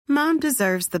Mom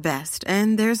deserves the best,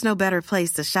 and there's no better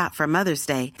place to shop for Mother's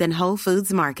Day than Whole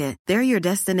Foods Market. They're your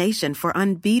destination for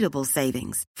unbeatable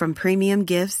savings, from premium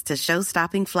gifts to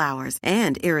show-stopping flowers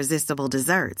and irresistible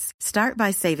desserts. Start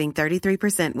by saving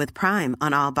 33% with Prime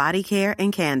on all body care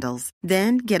and candles.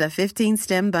 Then get a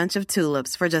 15-stem bunch of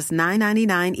tulips for just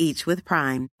 $9.99 each with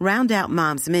Prime. Round out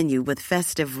Mom's menu with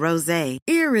festive rosé,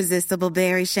 irresistible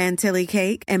berry chantilly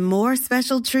cake, and more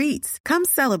special treats. Come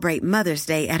celebrate Mother's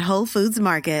Day at Whole Foods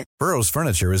Market. Burrow's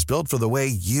furniture is built for the way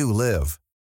you live.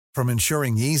 From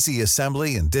ensuring easy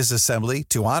assembly and disassembly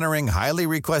to honoring highly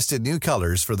requested new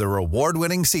colors for their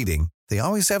award-winning seating, they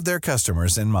always have their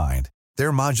customers in mind.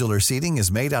 Their modular seating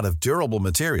is made out of durable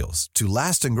materials to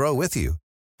last and grow with you.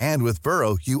 And with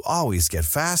Burrow, you always get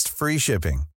fast, free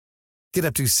shipping. Get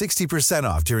up to 60%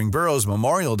 off during Burrow's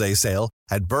Memorial Day sale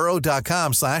at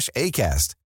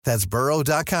burrow.com/ACAST. That's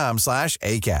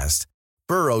burrow.com/ACAST.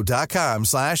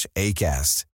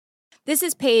 burrow.com/ACAST. This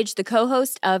is Paige, the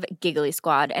co-host of Giggly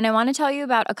Squad, and I want to tell you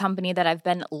about a company that I've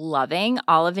been loving,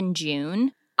 Olive &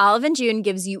 June. Olive & June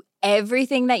gives you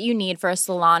everything that you need for a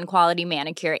salon-quality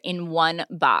manicure in one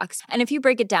box. And if you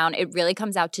break it down, it really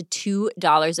comes out to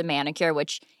 $2 a manicure,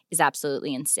 which is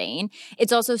absolutely insane.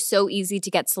 It's also so easy to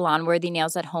get salon-worthy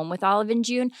nails at home with Olive &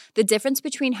 June. The difference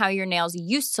between how your nails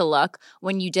used to look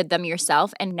when you did them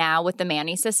yourself and now with the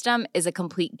Mani system is a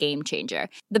complete game changer.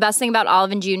 The best thing about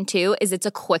Olive & June, too, is it's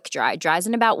a quick dry. Dries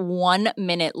in about 1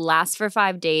 minute, lasts for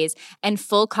 5 days, and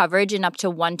full coverage in up to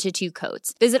 1 to 2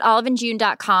 coats. Visit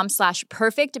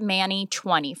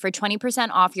oliveandjune.com/perfectmani20 for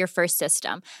 20% off your first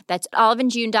system. That's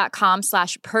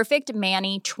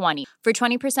oliveandjune.com/perfectmani20 for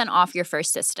 20% off your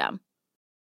first system.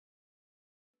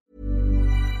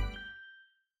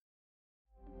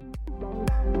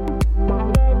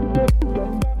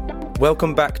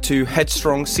 Welcome back to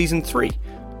Headstrong Season 3.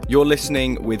 You're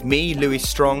listening with me, Louis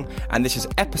Strong, and this is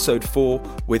Episode 4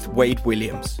 with Wade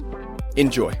Williams.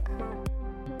 Enjoy.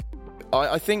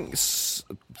 I think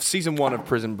Season 1 of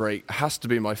Prison Break has to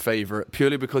be my favourite,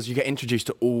 purely because you get introduced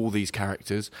to all these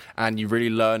characters and you really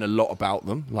learn a lot about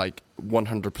them. Like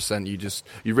 100%, you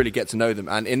really get to know them.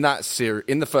 And in that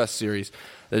in the first series,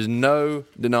 there's no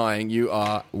denying you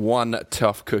are one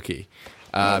tough cookie.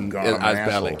 As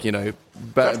Bellick, you know,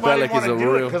 Bellick is a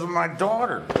real. Because of my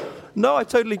daughter. No, I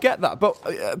totally get that,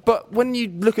 but when you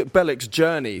look at Bellick's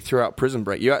journey throughout Prison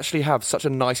Break, you actually have such a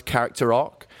nice character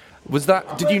arc.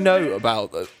 Did you know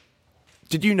about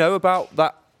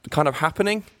that kind of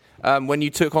happening when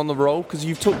you took on the role? Because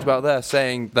you've talked about there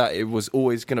saying that it was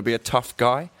always going to be a tough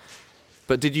guy.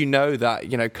 But did you know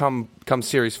that, you know, come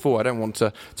Series 4, I don't want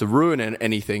to ruin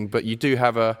anything, but you do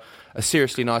have a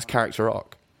seriously nice character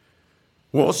arc?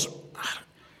 Well,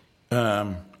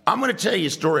 I'm going to tell you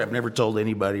a story I've never told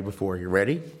anybody before. You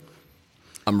ready?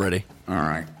 I'm ready. All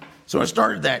right. So I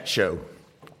started that show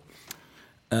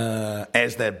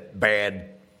as that bad,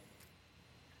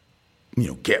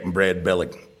 Captain Brad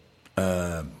Bellick,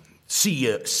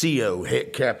 CEO,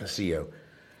 head Captain CEO.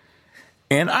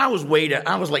 And I was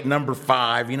like number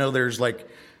 5. There's like,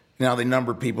 now they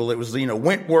number people. It was,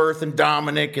 Wentworth and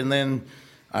Dominic, and then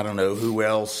I don't know who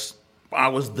else. I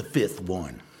was the 5th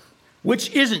one,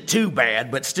 which isn't too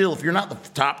bad, but still, if you're not the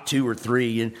top 2 or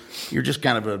 3, you're just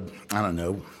kind of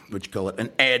an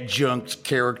adjunct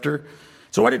character.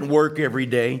 So I didn't work every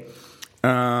day,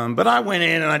 but I went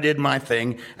in and I did my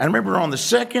thing. I remember on the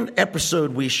second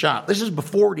episode we shot, this is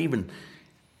before it even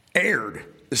aired.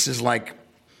 This is like,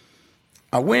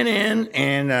 I went in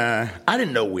and I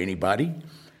didn't know anybody.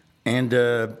 And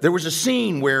there was a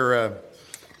scene where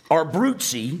our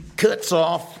Brutesy cuts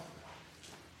off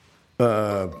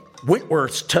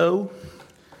Wentworth's toe.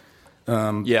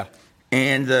 Yeah.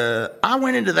 And I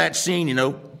went into that scene,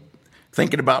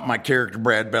 thinking about my character,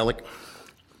 Brad Bellick,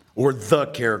 or the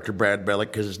character, Brad Bellick,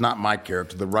 because it's not my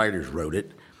character. The writers wrote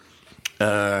it.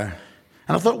 And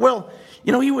I thought, well,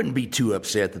 he wouldn't be too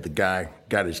upset that the guy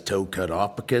got his toe cut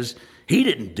off because he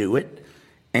didn't do it.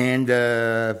 And,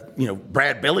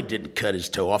 Brad Bellick didn't cut his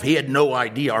toe off. He had no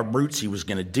idea our Brutesy was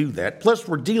going to do that. Plus,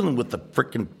 we're dealing with the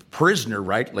freaking prisoner,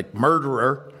 right? Like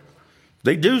murderer.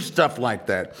 They do stuff like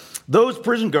that. Those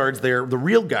prison guards there, the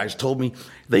real guys told me,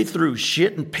 they threw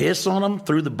shit and piss on them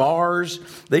through the bars.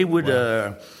 They would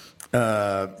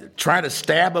try to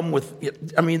stab them with,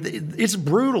 it's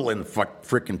brutal in the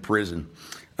freaking prison.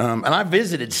 And I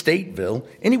visited Stateville.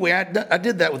 Anyway, I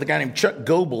did that with a guy named Chuck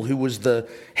Goebel, who was the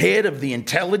head of the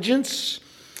intelligence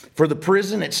for the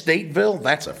prison at Stateville.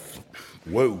 That's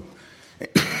whoa.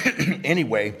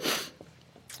 Anyway,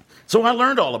 so I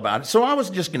learned all about it. So I was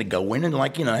just going to go in and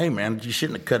hey man, you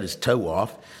shouldn't have cut his toe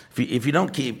off. If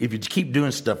you keep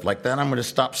doing stuff like that, I'm going to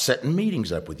stop setting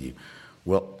meetings up with you.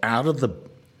 Well, out of the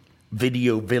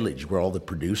video village where all the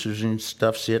producers and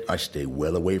stuff sit, I stay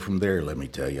well away from there, let me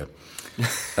tell you.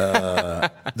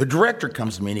 The director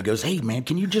comes to me and he goes, "Hey man,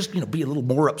 can you just be a little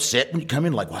more upset when you come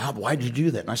in? Like, wow, why did you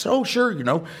do that?" And I said, "Oh sure,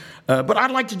 but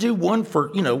I'd like to do one for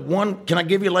one. Can I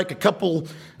give you like a couple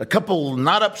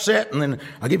not upset, and then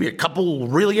I'll give you a couple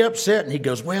really upset?" And he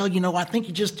goes, "Well, I think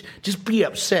you just be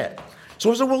upset." So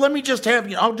I said, "Well, let me just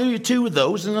have I'll do you 2 of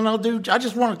those, and then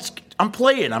I'm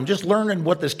playing. I'm just learning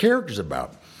what this character's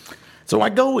about." So I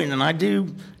go in and I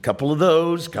do a couple of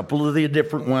those, a couple of the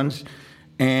different ones.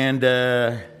 And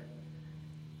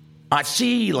I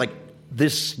see, like,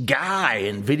 this guy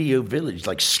in Video Village,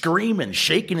 like, screaming,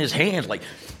 shaking his hands, like,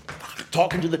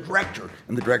 talking to the director.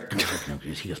 And the director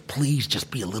he goes, "Please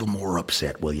just be a little more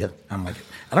upset, will you?" I'm like,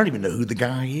 I don't even know who the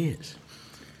guy is.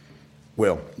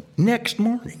 Well, next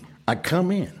morning, I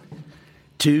come in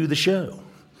to the show.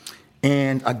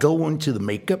 And I go into the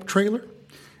makeup trailer.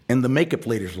 And the makeup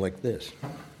lady's like this.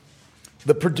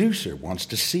 "The producer wants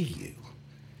to see you.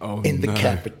 In the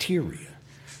cafeteria."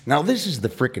 Now, this is the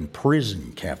frickin'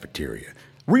 prison cafeteria.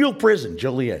 Real prison,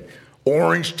 Joliet.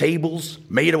 Orange tables,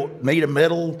 made of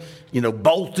metal,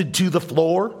 bolted to the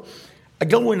floor. I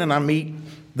go in and I meet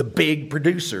the big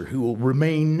producer who will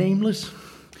remain nameless.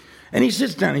 And he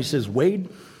sits down and he says, "Wade,"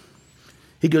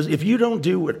 he goes, "if you don't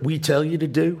do what we tell you to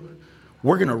do,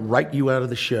 we're going to write you out of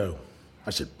the show." I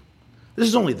said, "This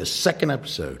is only the 2nd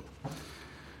episode."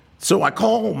 So I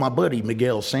call my buddy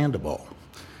Miguel Sandoval,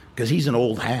 because he's an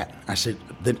old hat. I said,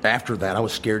 then after that, I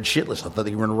was scared shitless. I thought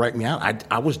they were going to write me out.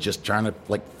 I was just trying to,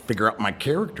 figure out my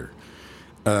character.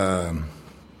 And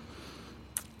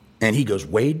he goes,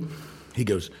 "Wade," he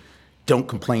goes, "don't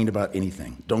complain about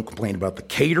anything. Don't complain about the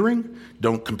catering.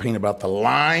 Don't complain about the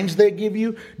lines they give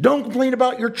you. Don't complain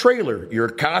about your trailer, your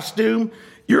costume,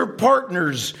 your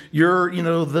partners,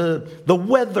 the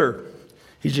weather.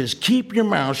 He just keep your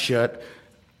mouth shut,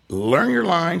 learn your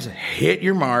lines, hit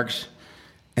your marks."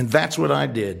 And that's what I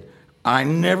did. I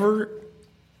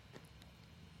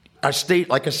stay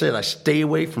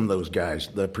away from those guys,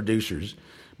 the producers,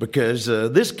 because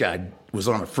this guy was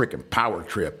on a freaking power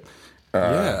trip.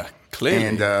 Yeah,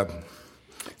 clearly. And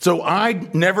so I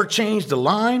never changed a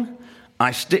line.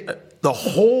 The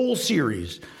whole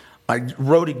series, I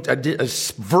did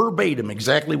verbatim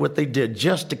exactly what they did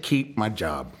just to keep my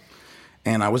job.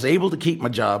 And I was able to keep my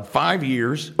job 4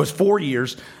 years,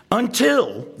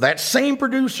 until that same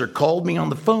producer called me on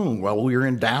the phone while we were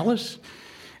in Dallas.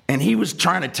 And he was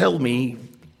trying to tell me,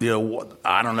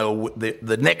 I don't know,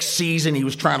 the next season, he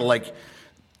was trying to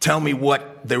tell me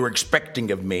what they were expecting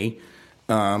of me.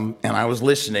 And I was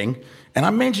listening. And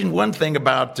I mentioned one thing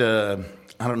about,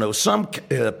 some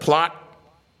plot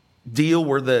deal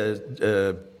where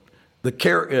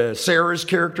Sarah's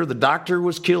character, the doctor,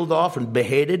 was killed off and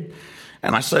beheaded.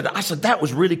 And I said, "That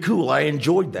was really cool. I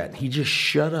enjoyed that." He just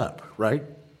shut up, right?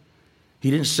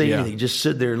 He didn't say anything. He just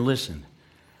stood there and listened.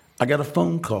 I got a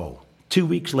phone call 2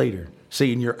 weeks later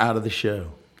saying, "You're out of the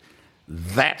show."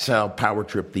 That's how power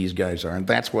trip these guys are. And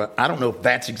that's what, I don't know if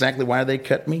that's exactly why they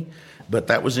cut me, but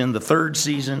that was in the 3rd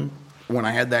season when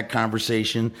I had that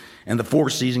conversation. And the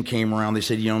 4th season came around. They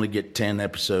said, "You only get 10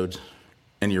 episodes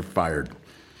and you're fired."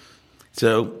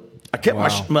 So I kept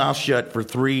my mouth shut for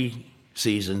 3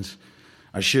 seasons.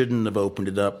 I shouldn't have opened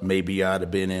it up. Maybe I'd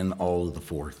have been in all of the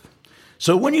 4th.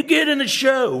 So when you get in a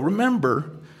show,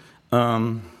 remember,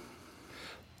 in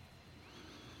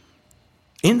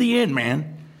the end,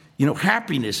 man,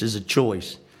 happiness is a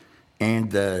choice.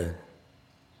 And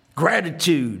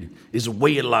gratitude is a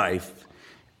way of life.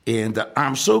 And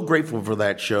I'm so grateful for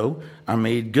that show. I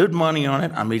made good money on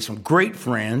it. I made some great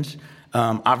friends.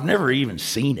 I've never even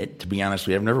seen it, to be honest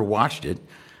with you. I've never watched it.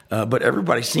 But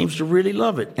everybody seems to really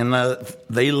love it. And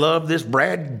they love this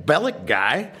Brad Bellick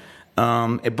guy.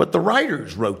 But the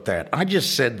writers wrote that. I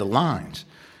just said the lines.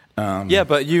 Yeah,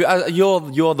 but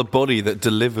you're the body that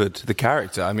delivered the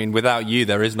character. I mean, without you,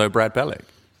 there is no Brad Bellick.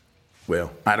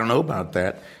 Well, I don't know about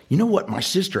that. You know what? My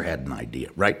sister had an idea,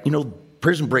 right?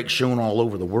 Prison Break's shown all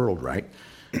over the world, right?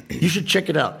 You should check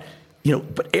it out.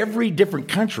 But every different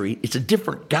country, it's a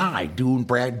different guy doing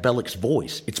Brad Bellick's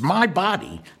voice. It's my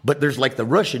body, but there's the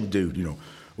Russian dude, the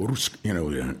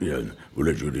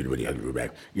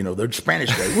Spanish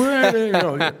guy.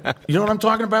 You know what I'm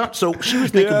talking about? So she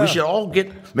was thinking we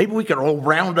should maybe we could all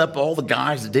round up all the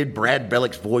guys that did Brad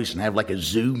Bellick's voice and have a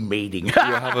Zoom meeting. You'll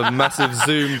have a massive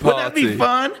Zoom party. Wouldn't that be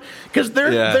fun? Because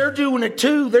they're doing it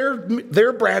too.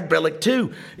 They're Brad Bellick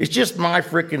too. It's just my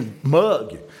freaking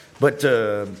mug. But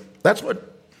that's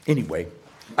what, anyway,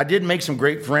 I did make some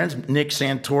great friends. Nick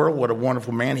Santora, what a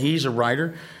wonderful man. He's a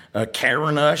writer.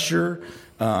 Karen Usher,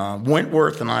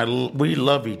 Wentworth and I, we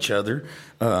love each other.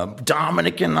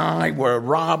 Dominic and I,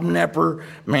 Rob Nepper,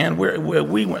 man,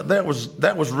 we went. That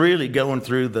was really going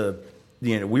through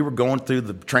we were going through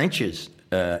the trenches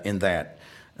in that.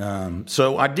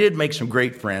 So I did make some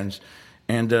great friends,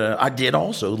 and I did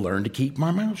also learn to keep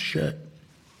my mouth shut,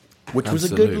 which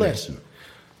was a good lesson.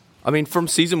 I mean, from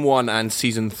season 1 and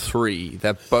season 3,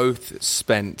 they're both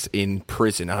spent in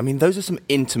prison. I mean, those are some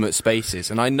intimate spaces,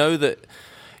 and I know that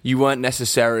you weren't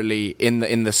necessarily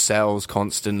in the cells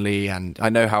constantly, and I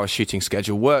know how a shooting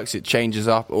schedule works. It changes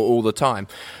up all the time.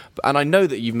 And I know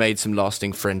that you've made some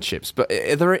lasting friendships, but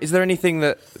is there anything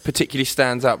that particularly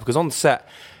stands out? Because on set,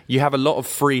 you have a lot of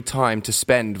free time to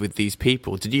spend with these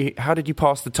people. How did you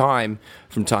pass the time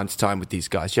from time to time with these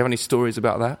guys? Do you have any stories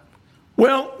about that?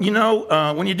 Well,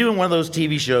 when you're doing one of those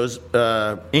TV shows,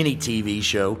 any TV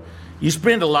show, you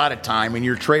spend a lot of time in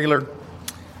your trailer.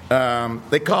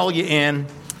 They call you in,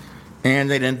 and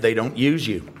they don't use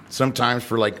you. Sometimes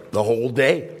for like the whole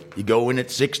day. You go in at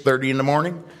 6:30 in the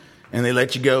morning, and they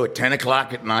let you go at 10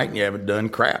 o'clock at night, and you haven't done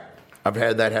crap. I've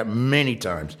had that happen many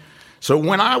times. So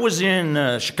when I was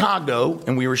in Chicago,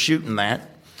 and we were shooting that,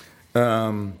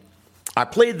 I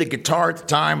played the guitar at the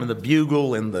time, and the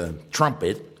bugle, and the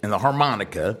trumpet, and the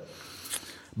harmonica,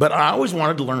 but I always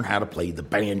wanted to learn how to play the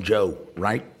banjo,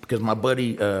 right? Because my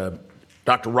buddy,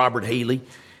 Dr. Robert Haley,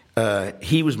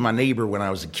 he was my neighbor when I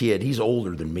was a kid. He's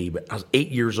older than me, but I was 8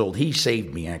 years old. He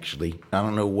saved me, actually. I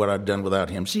don't know what I'd done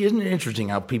without him. See, isn't it interesting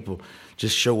how people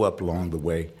just show up along the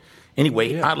way?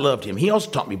 Anyway, yeah. I loved him. He also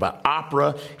taught me about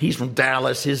opera. He's from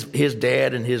Dallas. His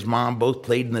dad and his mom both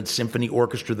played in the symphony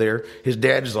orchestra there. His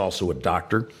dad is also a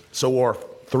doctor. So are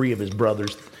 3 of his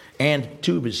brothers and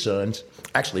 2 of his sons,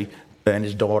 actually, and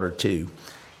his daughter, too.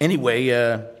 Anyway,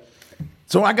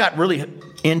 so I got really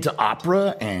into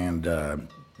opera and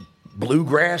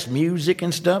bluegrass music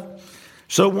and stuff.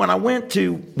 So when I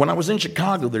was in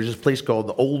Chicago, there's this place called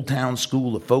the Old Town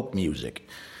School of Folk Music.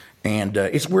 And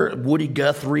it's where Woody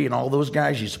Guthrie and all those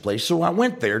guys used to play. So I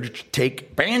went there to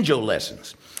take banjo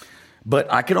lessons.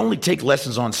 But I could only take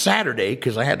lessons on Saturday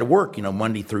because I had to work,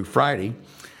 Monday through Friday.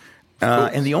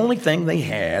 And the only thing they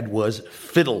had was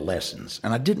fiddle lessons.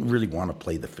 And I didn't really want to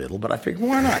play the fiddle, but I figured,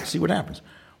 why not? See what happens.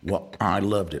 Well, I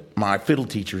loved it. My fiddle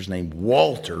teacher's named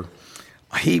Walter.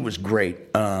 He was great.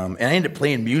 And I ended up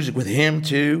playing music with him,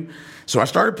 too. So I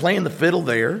started playing the fiddle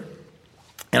there,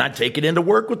 and I'd take it into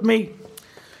work with me.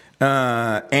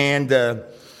 And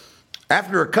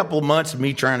after a couple of months of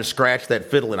me trying to scratch that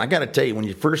fiddle, and I got to tell you, when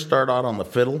you first start out on the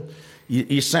fiddle,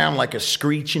 you sound like a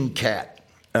screeching cat.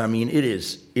 I mean, it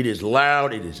is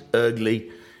loud, it is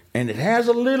ugly, and it has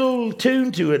a little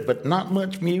tune to it, but not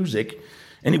much music.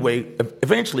 Anyway,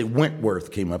 eventually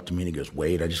Wentworth came up to me and he goes,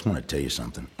 Wade, I just want to tell you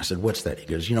something. I said, what's that? He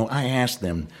goes, I asked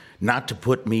them not to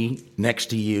put me next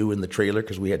to you in the trailer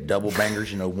because we had double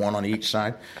bangers, one on each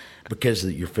side. Because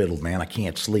of your fiddle, man, I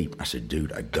can't sleep. I said,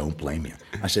 dude, I don't blame you.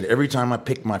 I said, every time I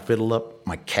pick my fiddle up,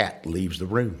 my cat leaves the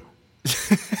room.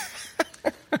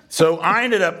 So I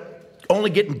ended up only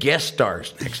getting guest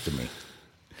stars next to me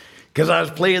because I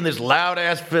was playing this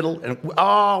loud-ass fiddle. And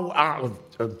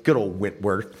good old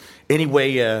Wentworth.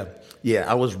 Anyway,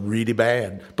 I was really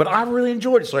bad. But I really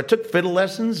enjoyed it. So I took fiddle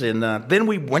lessons, and then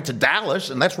we went to Dallas,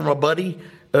 and that's where my buddy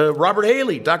Robert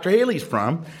Haley, Dr. Haley's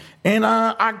from. And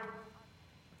I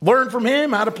learned from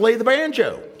him how to play the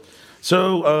banjo.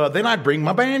 So then I'd bring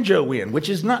my banjo in, which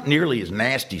is not nearly as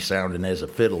nasty sounding as a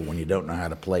fiddle when you don't know how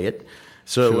to play it.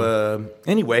 So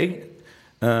anyway,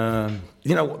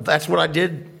 that's what I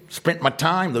did. Spent my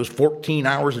time, those 14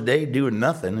 hours a day doing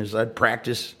nothing, is I'd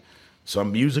practice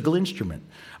some musical instrument.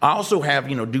 I also have,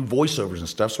 do voiceovers and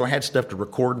stuff, so I had stuff to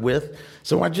record with.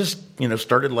 So I just,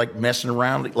 started like messing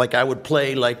around. Like I would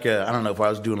play like, I don't know if I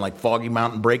was doing like Foggy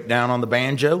Mountain Breakdown on the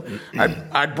banjo.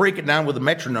 I'd break it down with a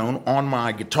metronome on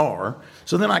my guitar,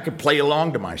 so then I could play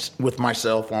along with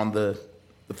myself on the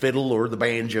fiddle or the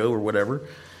banjo or whatever.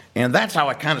 And that's how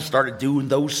I kind of started doing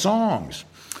those songs.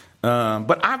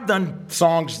 But I've done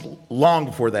songs long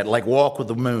before that, like Walk with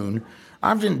the Moon.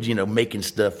 I've been, making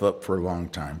stuff up for a long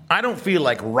time. I don't feel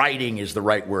like writing is the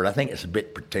right word. I think it's a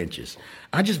bit pretentious.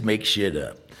 I just make shit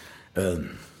up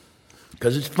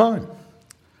because it's fun.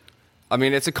 I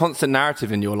mean, it's a constant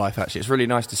narrative in your life, actually. It's really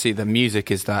nice to see the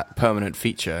music is that permanent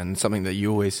feature and something that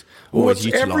you always utilize.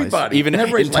 Everybody. Even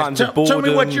in times of boredom. Tell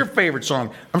me what's your favorite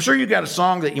song. I'm sure you got a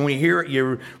song that when you hear it,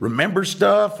 you remember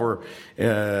stuff or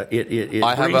it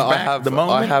brings back the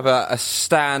moment. I have a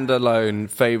standalone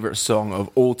favorite song of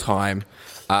all time.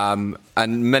 And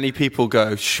many people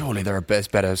go, surely there are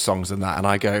better songs than that. And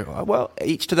I go, well,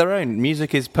 each to their own.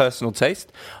 Music is personal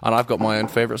taste. And I've got my own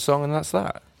favorite song, and that's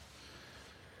that.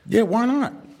 Yeah, why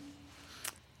not?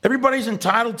 Everybody's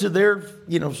entitled to their,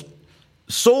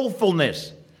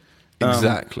 soulfulness.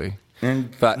 Exactly.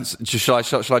 And shall I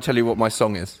tell you what my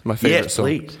song is? My favorite song.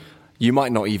 Yes, please. You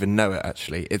might not even know it,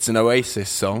 actually. It's an Oasis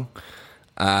song,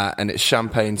 and it's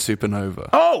Champagne Supernova.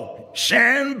 Oh,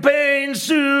 Champagne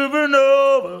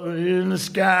Supernova in the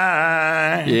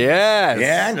sky. Yes.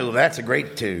 Yeah, I know. That's a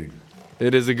great tune.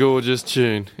 It is a gorgeous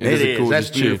tune. It is. A gorgeous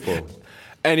That's beautiful. Tune.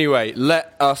 Anyway,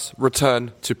 let us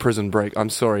return to Prison Break. I'm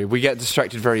sorry. We get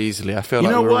distracted very easily. I feel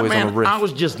like we're always on a riff. I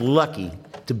was just lucky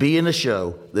to be in a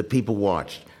show that people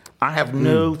watched. I have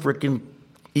no freaking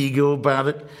ego about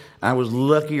it. I was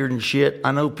luckier than shit.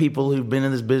 I know people who've been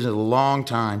in this business a long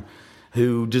time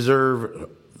who deserve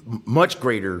much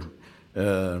greater.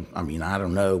 I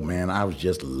don't know, man. I was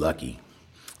just lucky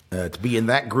to be in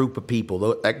that group of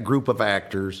people, that group of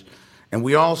actors. And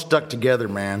we all stuck together,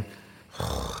 man,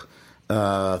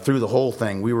 through the whole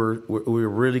thing. We were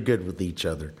really good with each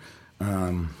other.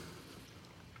 I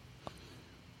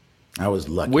was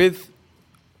lucky.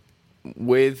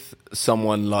 With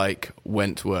someone like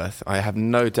Wentworth, I have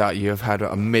no doubt you have had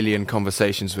a million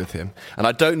conversations with him, and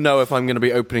I don't know if I'm going to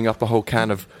be opening up a whole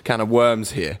can of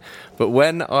worms here. But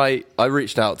when I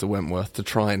reached out to Wentworth to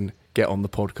try and get on the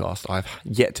podcast, I've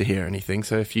yet to hear anything.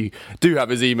 So if you do have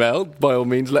his email, by all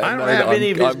means, let him know. I don't have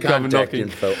any of his I'm contact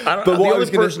info. The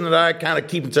only person that I kind of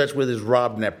keep in touch with is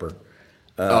Rob Nepper.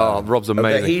 Rob's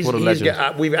amazing. Okay, what a legend.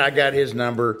 I got his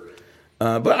number,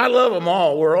 but I love them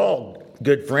all. We're all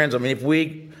good friends. I mean, if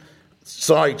we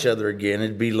saw each other again,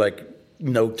 it'd be like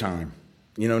no time.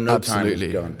 No Absolutely. time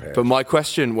has gone past. But my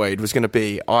question, Wade, was going to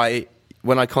be,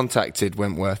 when I contacted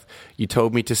Wentworth, you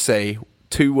told me to say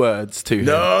 2 words to him.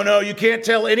 No, you can't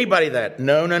tell anybody that.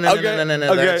 No. Okay.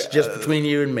 That's just between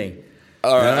you and me.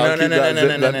 All right, No.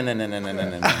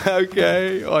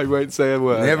 Okay, I won't say a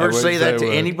word. Never say that to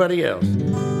anybody else.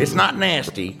 It's not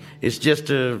nasty. It's just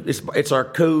it's our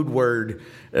code word,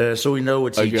 so we know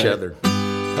it's each other.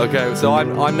 Okay, so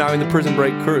I'm now in the Prison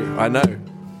Break crew. I know.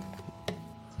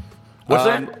 What's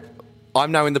that?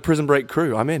 I'm now in the Prison Break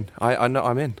crew. I'm in. I know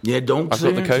I'm in. Yeah, don't I've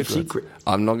say got the code secret.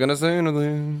 I'm not going to say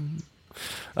anything.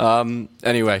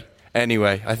 Anyway,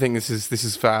 I think this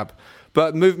is fab.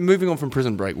 But moving on from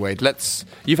Prison Break, Wade,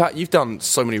 you've done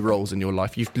so many roles in your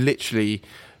life. You've literally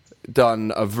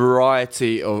done a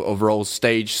variety of roles: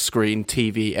 stage, screen,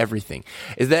 TV, everything.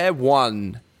 Is there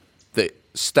one that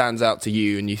stands out to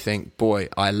you and you think, boy,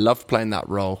 I loved playing that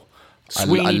role? I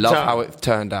love how it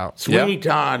turned out. Sweeney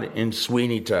Todd in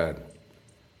Sweeney Todd.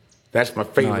 That's my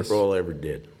favorite role I ever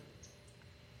did.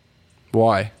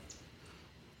 Why?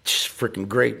 Just freaking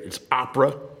great. It's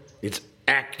opera. It's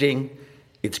acting.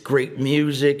 It's great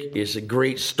music. It's a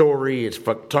great story.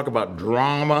 Talk about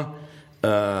drama.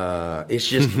 It's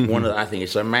just I think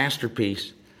it's a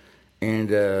masterpiece.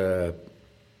 And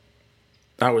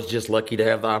I was just lucky to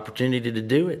have the opportunity to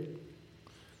do it.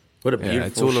 What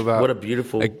a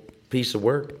beautiful piece of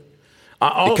work. I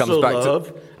also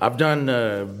I've done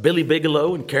Billy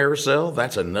Bigelow in Carousel.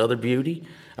 That's another beauty.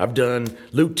 I've done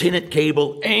Lieutenant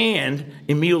Cable and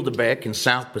Emile DeBeck in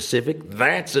South Pacific.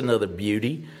 That's another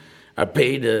beauty. I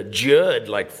paid Judd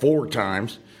like 4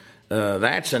 times.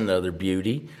 That's another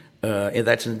beauty. And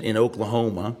that's in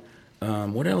Oklahoma.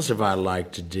 What else have I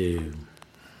liked to do?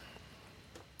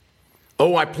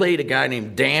 Oh, I played a guy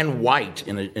named Dan White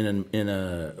in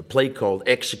a play called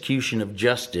Execution of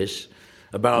Justice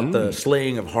about the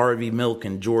slaying of Harvey Milk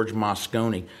and George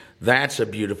Moscone. That's a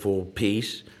beautiful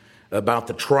piece about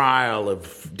the trial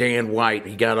of Dan White.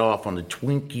 He got off on the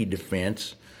Twinkie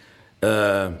defense.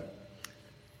 I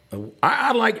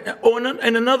like. Oh,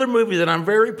 and another movie that I'm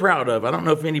very proud of. I don't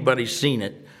know if anybody's seen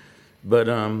it, but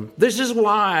this is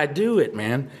why I do it,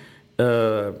 man.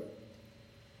 To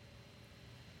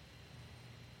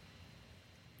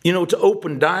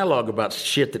open dialogue about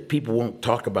shit that people won't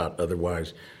talk about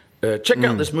otherwise. Check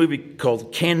out this movie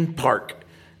called Ken Park,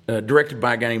 directed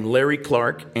by a guy named Larry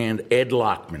Clark and Ed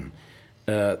Lockman.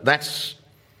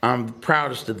 I'm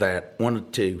proudest of that, 1 or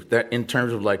 2. That in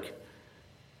terms of like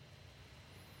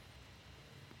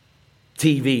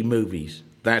TV movies.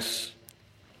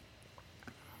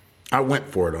 I went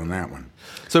for it on that one.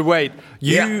 So Wade,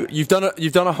 you've done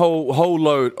a whole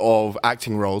load of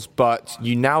acting roles, but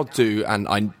you now do,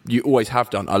 and you always have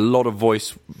done, a lot of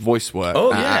voice work.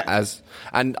 Oh yeah,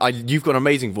 you've got an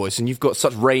amazing voice, and you've got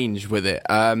such range with it.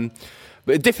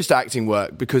 But it differs to acting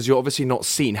work because you're obviously not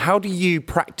seen. How do you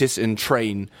practice and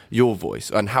train your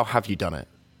voice, and how have you done it?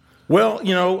 Well,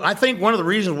 I think one of the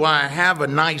reasons why I have a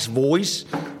nice voice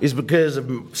is because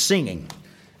of singing.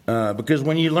 Because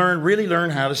when you really learn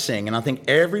how to sing, and I think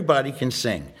everybody can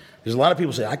sing. Because a lot of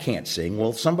people say, I can't sing.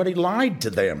 Well, somebody lied to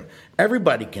them.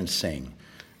 Everybody can sing.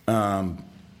 Not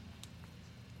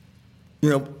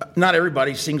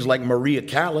everybody sings like Maria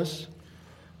Callas.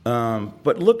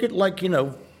 But look at what's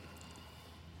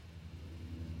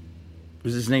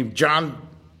his name? John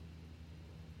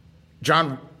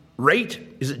Raitt?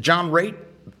 Is it John Raitt?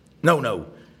 No.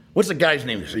 What's the guy's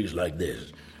name? He's like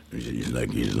this. He's like.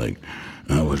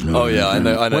 Oh yeah, I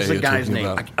know. What's the guy's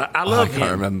name? I love him. I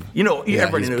can't remember.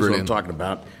 Everybody knows brilliant. What I'm talking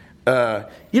about.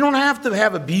 You don't have to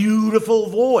have a beautiful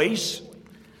voice.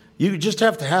 You just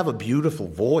have to have a beautiful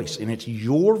voice, and it's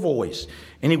your voice.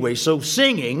 Anyway, so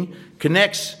singing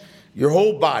connects your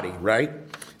whole body, right?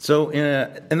 So,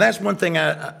 and that's one thing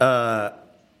I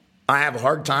have a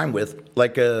hard time with.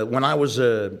 Like when I was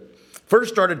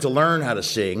first started to learn how to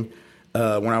sing,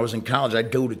 when I was in college,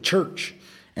 I'd go to church.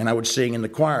 And I would sing in the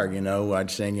choir, I'd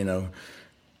sing, I don't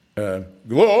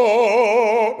know.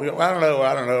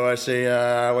 I say,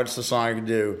 what's the song I can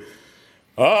do?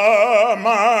 A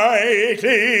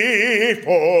mighty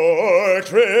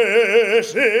fortress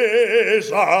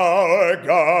is our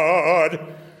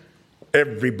God.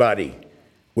 Everybody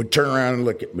would turn around and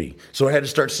look at me. So I had to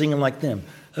start singing like them.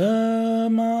 A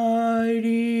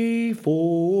mighty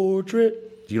fortress.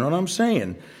 Do you know what I'm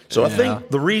saying? So I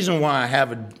think the reason why I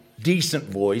have a decent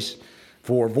voice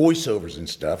for voiceovers and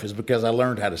stuff is because I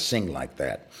learned how to sing like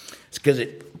that. It's because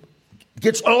it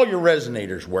gets all your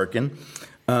resonators working.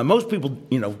 Most people,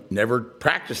 never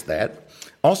practice that.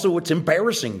 Also, it's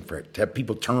embarrassing to have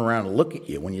people turn around and look at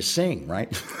you when you sing, right?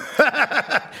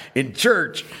 In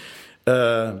church.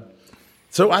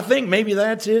 So I think maybe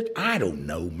that's it. I don't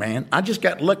know, man. I just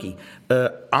got lucky.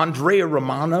 Andrea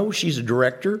Romano, she's a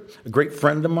director, a great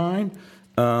friend of mine.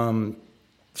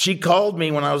 She called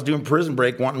me when I was doing Prison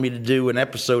Break, wanting me to do an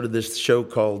episode of this show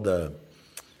called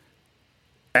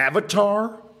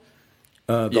Avatar,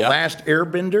 The Last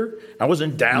Airbender. I was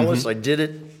in Dallas. Mm-hmm. I did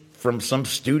it from some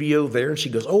studio there. And she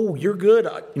goes, oh, you're good.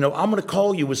 I'm going to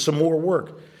call you with some more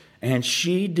work. And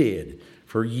she did.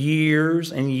 For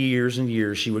years and years and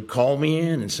years, she would call me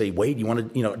in and say, Wade, you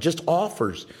want to, just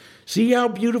offers. See how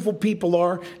beautiful people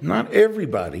are? Not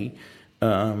everybody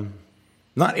has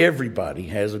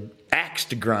an axe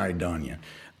to grind on you.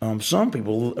 Some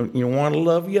people, want to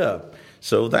love you up.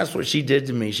 So that's what she did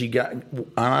to me.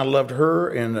 I loved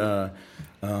her and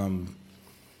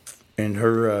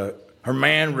her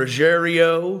man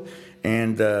Rogerio,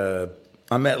 and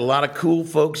I met a lot of cool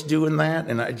folks doing that,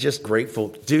 and I'm just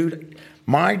grateful, dude.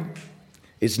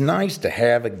 It's nice to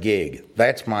have a gig.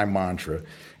 That's my mantra,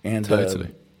 and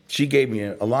totally. She gave me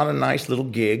a lot of nice little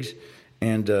gigs,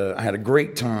 and I had a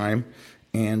great time.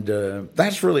 And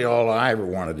that's really all I ever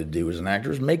wanted to do as an actor,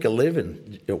 is make a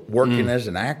living working as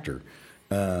an actor.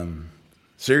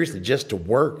 Seriously, just to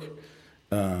work.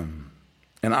 And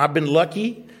I've been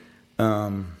lucky.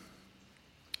 But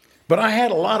I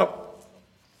had a lot of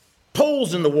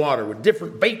poles in the water with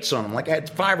different baits on them. Like I had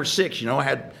 5 or 6, I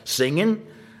had singing.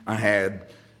 I had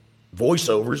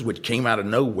voiceovers, which came out of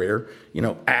nowhere.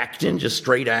 Acting, just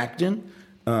straight acting.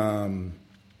 I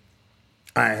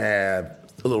have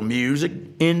a little music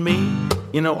in me,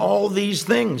 all these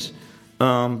things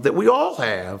that we all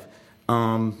have.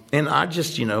 And I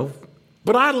just,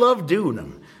 but I love doing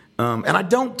them. And I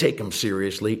don't take them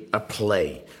seriously. I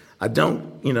play. I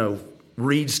don't,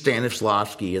 read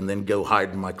Stanislavski and then go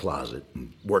hide in my closet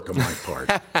and work on my part.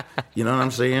 You know what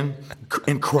I'm saying?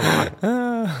 And cry.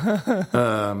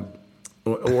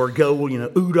 Or go,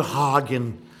 Uta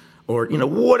Hagen. Or,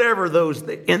 whatever those,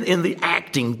 in the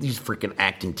acting, these freaking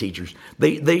acting teachers,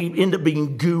 they end up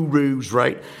being gurus,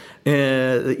 right?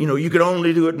 You can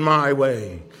only do it my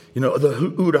way.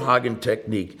 The Uta Hagen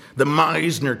technique, the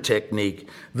Meisner technique,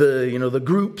 the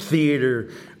group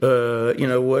theater,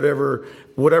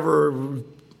 whatever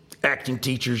acting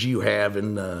teachers you have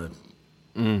in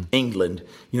England,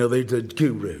 they're the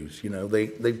gurus,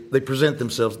 they present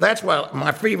themselves. That's why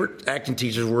my favorite acting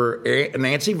teachers were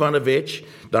Nancy Vonovich,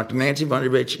 Dr. Nancy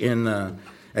Vonovich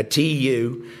at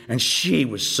TU, and she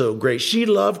was so great. She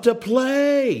loved to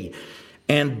play.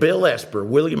 And Bill Esper,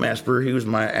 William Esper, he was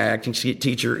my acting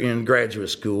teacher in graduate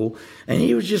school, and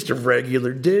he was just a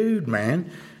regular dude, man.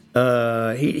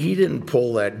 He didn't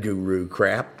pull that guru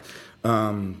crap.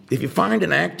 If you find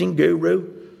an acting guru,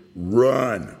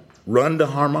 run to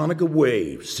Harmonica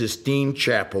Wave, Sistine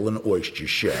Chapel, and Oyster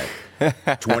Shack.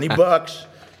 $20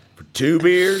 for 2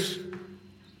 beers.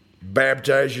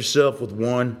 Baptize yourself with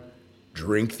one,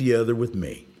 drink the other with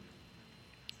me.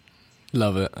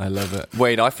 Love it. I love it.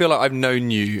 Wade, I feel like I've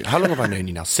known you. How long have I known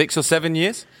you now? 6 or 7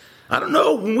 years? I don't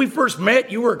know. When we first met,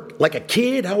 you were like a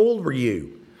kid. How old were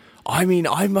you? I mean,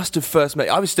 I must have first met.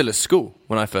 I was still at school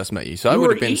when I first met you, so I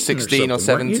would have been 16 or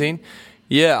 17.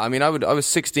 Yeah, I mean, I was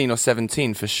 16 or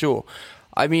 17 for sure.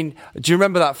 I mean, do you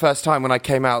remember that first time when I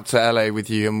came out to LA with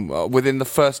you, and within the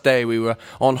first day we were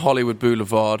on Hollywood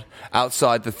Boulevard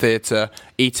outside the theater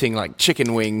eating like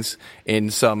chicken wings in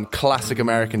some classic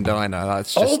American diner?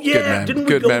 That's just good, didn't we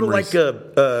good go memories. to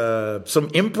like some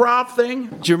improv thing?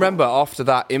 Do you remember after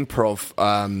that improv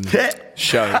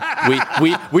show,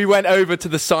 we went over to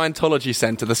the Scientology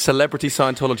Center, the Celebrity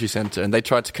Scientology Center, and they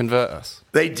tried to convert us?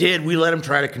 They did. We let them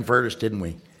try to convert us, didn't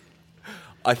we?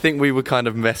 I think we were kind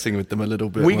of messing with them a little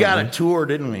bit. We got a tour,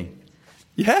 didn't we?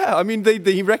 Yeah, I mean,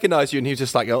 he recognized you, and he was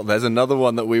just like, oh, there's another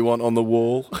one that we want on the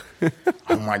wall.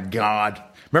 Oh, my God.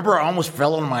 Remember I almost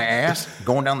fell on my ass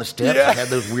going down the steps? Yeah. I had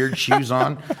those weird shoes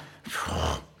on.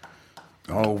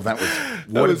 Oh, that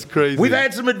was crazy. We've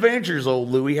had some adventures, old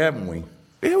Louie, haven't we?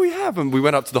 Yeah, we have. And we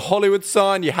went up to the Hollywood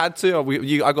sign. You had to.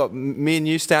 I got me and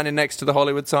you standing next to the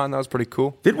Hollywood sign. That was pretty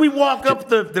cool. Did we walk up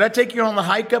did I take you on the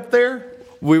hike up there?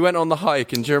 We went on the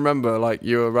hike, and do you remember, like,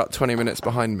 you were about 20 minutes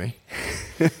behind me?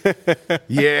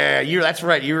 Yeah, that's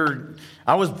right.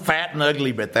 I was fat and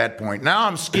ugly at that point. Now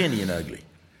I'm skinny and ugly.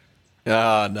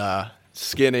 Ah, nah.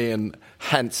 Skinny and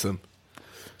handsome.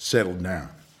 Settled down.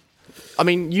 I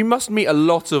mean, you must meet a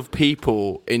lot of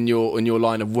people in your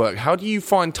line of work. How do you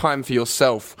find time for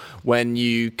yourself when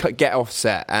you get off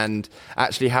set and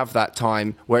actually have that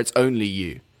time where it's only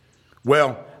you?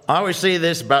 Well, I always say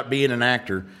this about being an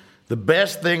actor. The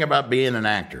best thing about being an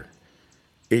actor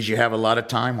is you have a lot of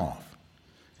time off.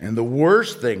 And the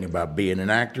worst thing about being an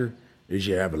actor is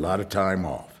you have a lot of time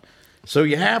off. So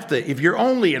you have to, if you're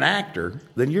only an actor,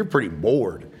 then you're pretty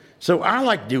bored. So I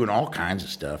like doing all kinds of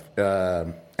stuff.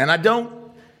 And I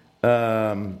don't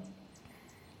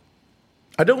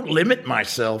limit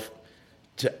myself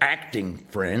to acting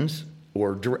friends.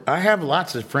 I have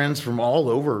lots of friends from all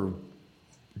over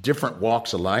different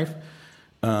walks of life.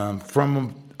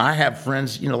 I have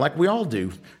friends, like we all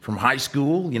do, from high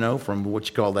school, from what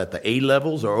you call that, the A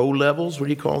levels or O levels. What do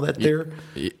you call that there?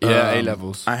 Yeah, A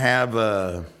levels. I have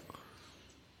I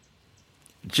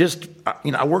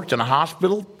worked in a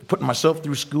hospital, putting myself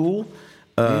through school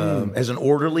as an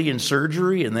orderly in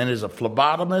surgery, and then as a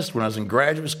phlebotomist when I was in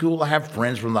graduate school. I have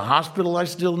friends from the hospital I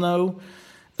still know.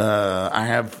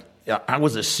 I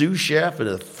was a sous chef at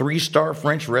a 3-star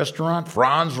French restaurant,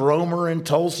 Franz Romer in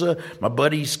Tulsa. My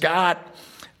buddy Scott.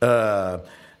 I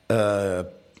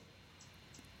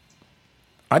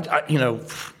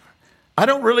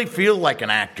don't really feel like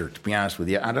an actor, to be honest with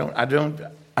you.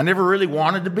 I never really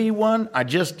wanted to be one. I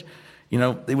just,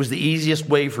 it was the easiest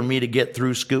way for me to get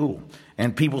through school.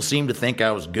 And people seemed to think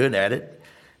I was good at it.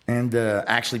 And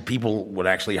actually, people would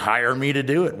actually hire me to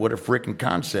do it. What a freaking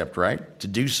concept, right? To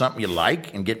do something you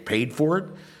like and get paid for it.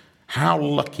 How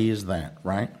lucky is that,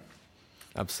 right?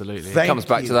 Absolutely. It comes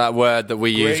back to that word that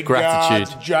we use, gratitude.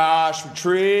 Great Josh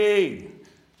Tree.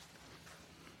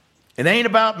 It ain't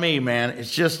about me, man.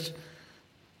 It's just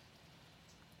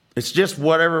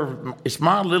whatever. It's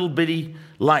my little bitty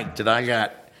light that I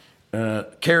got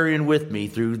carrying with me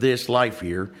through this life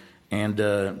here.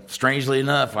 And strangely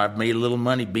enough, I've made a little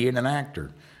money being an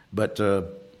actor. But there's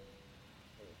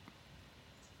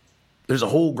a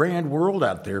whole grand world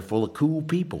out there full of cool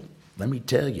people. Let me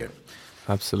tell you.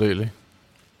 Absolutely.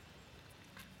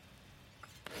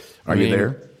 Are you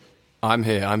there? I'm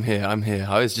here.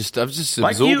 I was just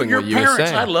like absorbing your what you parents, were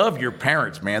saying. I love your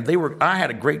parents, man. I had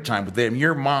a great time with them.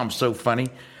 Your mom's so funny.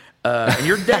 And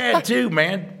your dad too,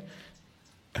 man.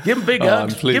 Give him big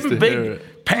hugs. Give him big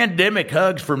pandemic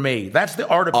hugs for me. That's the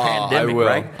art of pandemic,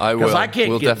 right? I will. Because I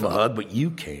can't give definitely. him a hug, but you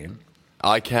can.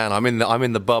 I can. I'm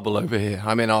in the bubble over here.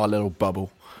 I'm in our little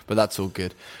bubble. But that's all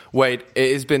good. Wade,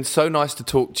 it has been so nice to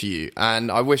talk to you.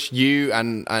 And I wish you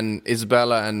and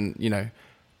Isabella and,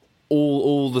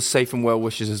 all the safe and well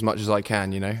wishes as much as I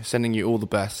can, sending you all the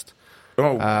best.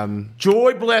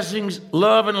 Joy, blessings,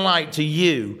 love, and light to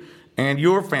you and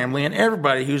your family and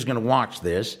everybody who's going to watch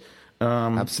this.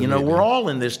 Absolutely. We're all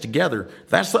in this together.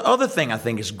 That's the other thing I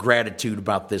think is gratitude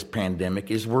about this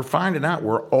pandemic is we're finding out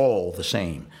we're all the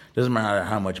same. Doesn't matter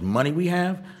how much money we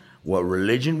have, what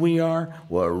religion we are,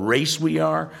 what race we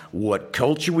are, what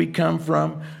culture we come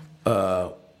from.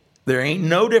 There ain't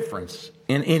no difference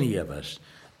in any of us.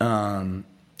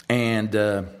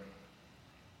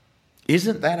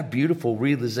 Isn't that a beautiful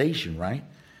realization, right?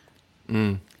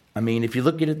 Mm. I mean, if you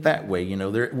look at it that way,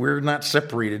 we're not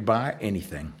separated by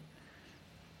anything.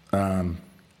 And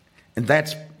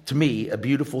that's, to me, a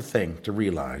beautiful thing to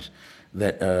realize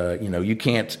that, you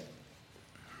can't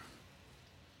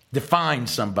define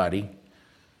somebody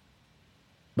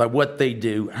by what they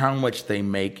do, how much they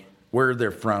make, where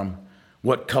they're from,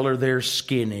 what color their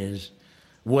skin is,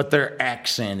 what their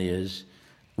accent is,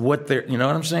 what their, you know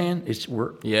what I'm saying?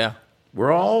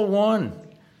 We're all one.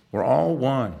 We're all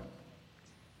one.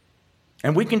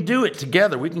 And we can do it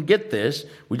together. We can get this.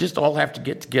 We just all have to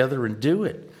get together and do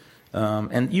it.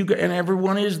 And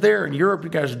everyone is there. In Europe, you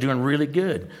guys are doing really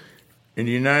good. In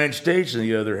the United States, on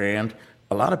the other hand,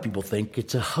 a lot of people think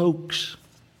it's a hoax.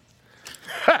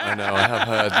 I know,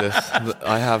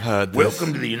 I have heard this.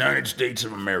 Welcome to the United States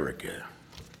of America.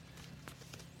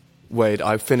 Wade,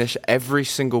 I finish every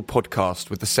single podcast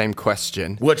with the same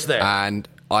question. What's that? And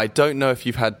I don't know if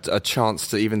you've had a chance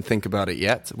to even think about it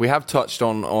yet. We have touched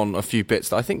on a few bits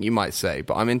that I think you might say,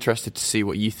 but I'm interested to see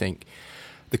what you think.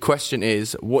 The question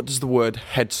is, what does the word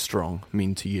headstrong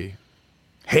mean to you?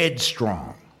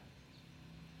 Headstrong.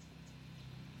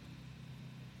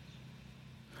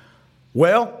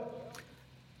 Well,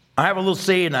 I have a little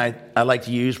saying I like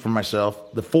to use for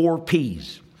myself, the 4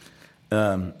 Ps.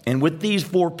 And with these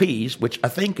 4 Ps, which I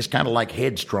think is kind of like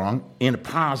headstrong in a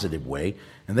positive way,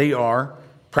 and they are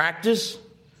practice,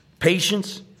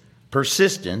 patience,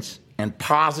 persistence, and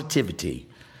positivity.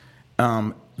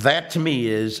 That to me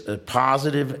is a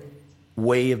positive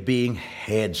way of being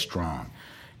headstrong.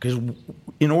 Because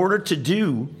in order to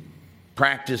do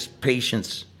practice,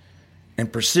 patience,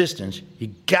 and persistence,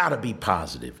 you got to be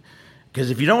positive.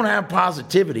 Because if you don't have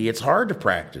positivity, it's hard to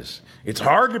practice. It's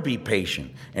hard to be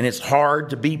patient, and it's hard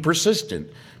to be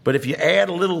persistent. But if you add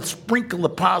a little sprinkle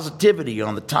of positivity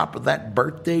on the top of that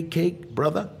birthday cake,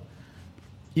 brother,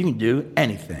 you can do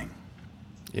anything.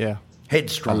 Yeah.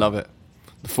 Headstrong. I love it.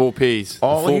 The 4 Ps.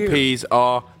 All the 4 Ps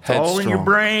are headstrong. All in your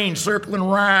brain, circling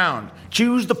around.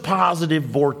 Choose the positive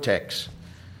vortex.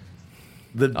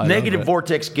 The negative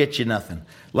vortex gets you nothing.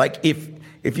 Like if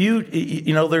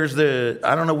you know, there's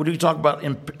I don't know, what do you talk about?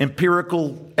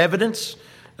 Empirical evidence?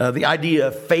 The idea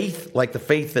of faith, like the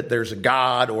faith that there's a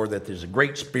God or that there's a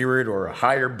great spirit or a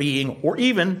higher being or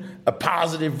even a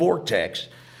positive vortex.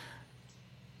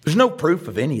 There's no proof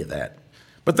of any of that.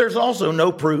 But there's also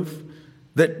no proof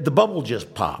that the bubble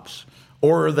just pops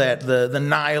or that the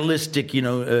nihilistic,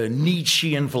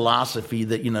 Nietzschean philosophy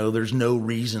that, there's no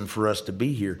reason for us to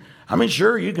be here. I mean,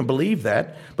 sure, you can believe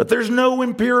that, but there's no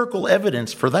empirical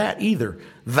evidence for that either.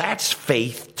 That's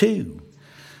faith too.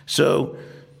 So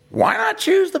why not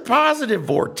choose the positive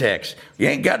vortex? You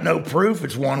ain't got no proof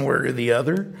it's one way or the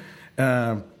other.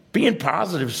 Being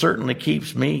positive certainly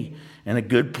keeps me in a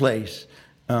good place.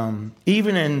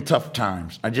 Even in tough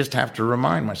times, I just have to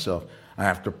remind myself, I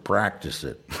have to practice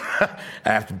it. I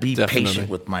have to be patient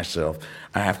with myself.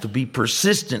 I have to be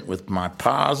persistent with my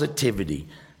positivity.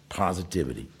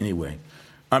 Anyway,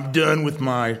 I'm done with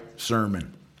my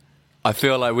sermon. I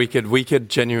feel like we could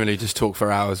genuinely just talk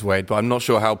for hours, Wade, but I'm not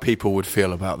sure how people would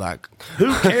feel about that.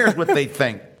 Who cares what they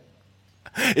think?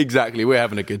 Exactly. We're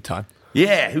having a good time.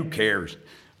 Yeah, who cares?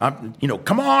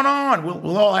 Come on.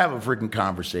 We'll all have a freaking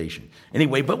conversation.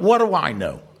 Anyway, but what do I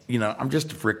know? I'm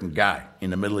just a freaking guy in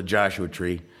the middle of Joshua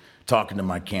Tree talking to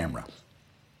my camera.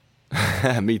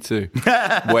 Me too.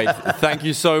 Wade, thank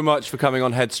you so much for coming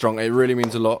on Headstrong. It really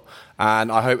means a lot. And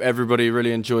I hope everybody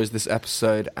really enjoys this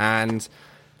episode. And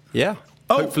yeah,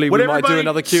 hopefully we might do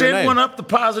another Q&A. Send one up the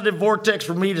positive vortex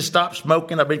for me to stop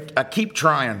smoking. I keep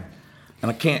trying,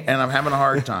 and I can't, and I'm having a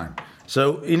hard time.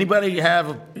 So anybody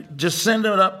just send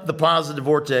it up the positive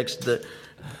vortex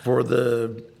for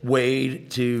the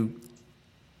Wade to.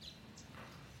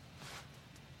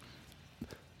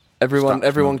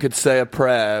 Everyone could say a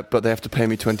prayer, but they have to pay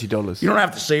me $20. You don't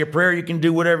have to say a prayer. You can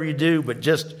do whatever you do, but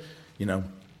just,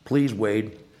 please,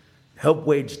 Wade, help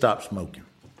Wade stop smoking.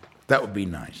 That would be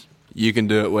nice. You can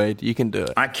do it, Wade. You can do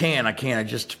it. I can.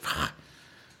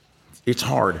 It's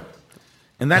hard.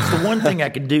 And that's the one thing I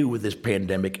can do with this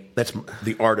pandemic. That's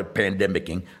the art of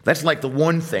pandemicking. That's like the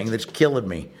one thing that's killing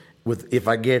me if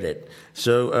I get it.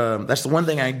 So that's the one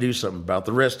thing I can do something about.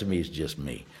 The rest of me is just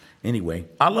me. Anyway,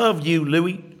 I love you,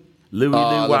 Louie. Louie.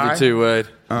 I love you too, Wade.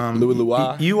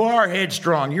 Louie. You are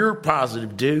headstrong. You're a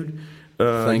positive dude.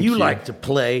 Thank you. You like to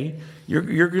play.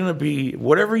 You're going to be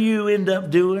whatever you end up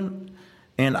doing.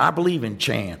 And I believe in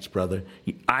chance, brother.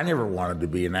 I never wanted to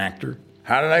be an actor.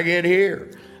 How did I get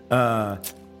here?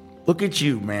 Look at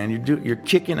you, man. You're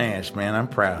kicking ass, man. I'm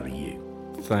proud of you.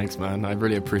 Thanks, man. I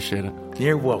really appreciate it.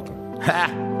 You're welcome.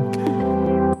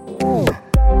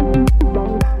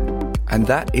 And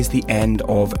that is the end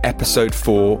of episode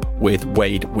 4 with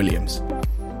Wade Williams.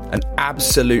 An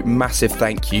absolute massive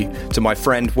thank you to my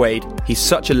friend Wade. He's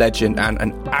such a legend and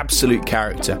an absolute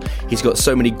character. He's got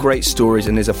so many great stories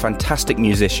and is a fantastic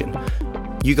musician.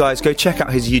 You guys go check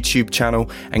out his YouTube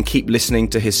channel and keep listening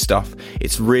to his stuff.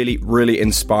 It's really, really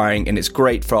inspiring and it's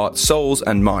great for our souls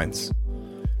and minds.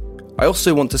 I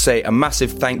also want to say a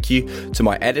massive thank you to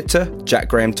my editor, Jack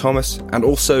Graham Thomas, and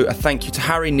also a thank you to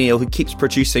Harry Neal, who keeps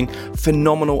producing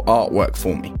phenomenal artwork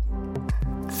for me.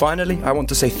 Finally, I want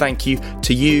to say thank you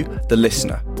to you, the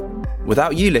listener.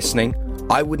 Without you listening,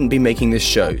 I wouldn't be making this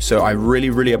show, so I really,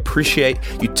 really appreciate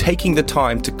you taking the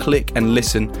time to click and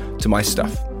listen to my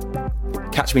stuff.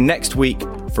 Catch me next week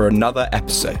for another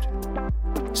episode.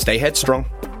 Stay headstrong.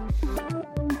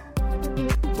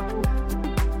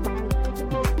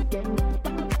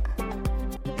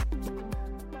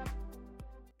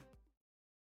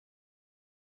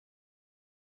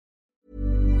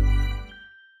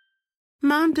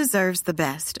 Mom deserves the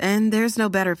best, and there's no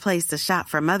better place to shop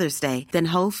for Mother's Day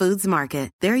than Whole Foods Market.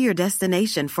 They're your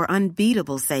destination for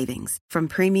unbeatable savings, from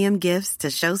premium gifts to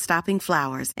show-stopping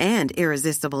flowers and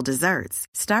irresistible desserts.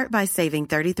 Start by saving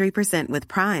 33% with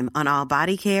Prime on all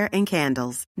body care and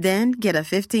candles. Then get a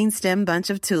 15-stem bunch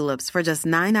of tulips for just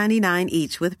 $9.99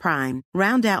 each with Prime.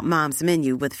 Round out Mom's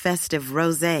menu with festive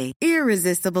rosé,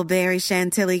 irresistible berry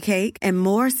chantilly cake, and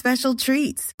more special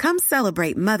treats. Come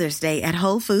celebrate Mother's Day at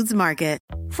Whole Foods Market.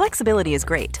 Flexibility is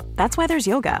great. That's why there's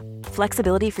yoga.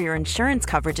 Flexibility for your insurance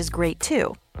coverage is great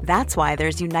too. That's why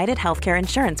there's United Healthcare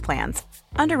Insurance Plans.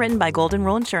 Underwritten by Golden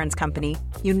Rule Insurance Company,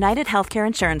 United Healthcare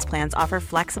Insurance Plans offer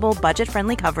flexible,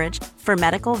 budget-friendly coverage for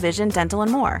medical, vision, dental,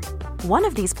 and more. One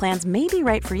of these plans may be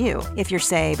right for you if you're,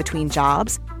 say, between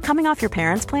jobs, coming off your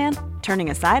parents' plan, turning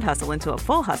a side hustle into a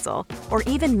full hustle, or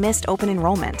even missed open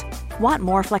enrollment. Want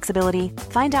more flexibility?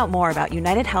 Find out more about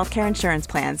United Healthcare Insurance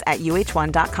Plans at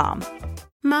uh1.com.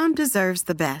 Mom deserves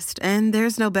the best, and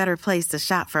there's no better place to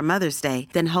shop for Mother's Day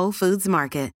than Whole Foods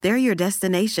Market. They're your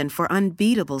destination for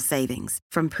unbeatable savings,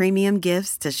 from premium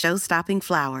gifts to show-stopping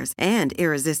flowers and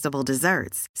irresistible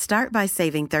desserts. Start by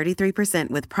saving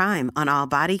 33% with Prime on all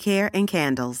body care and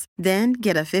candles. Then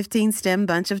get a 15-stem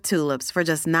bunch of tulips for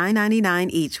just $9.99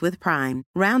 each with Prime.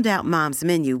 Round out Mom's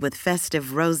menu with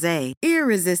festive rosé,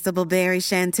 irresistible berry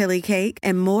chantilly cake,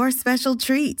 and more special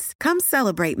treats. Come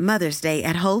celebrate Mother's Day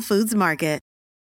at Whole Foods Market.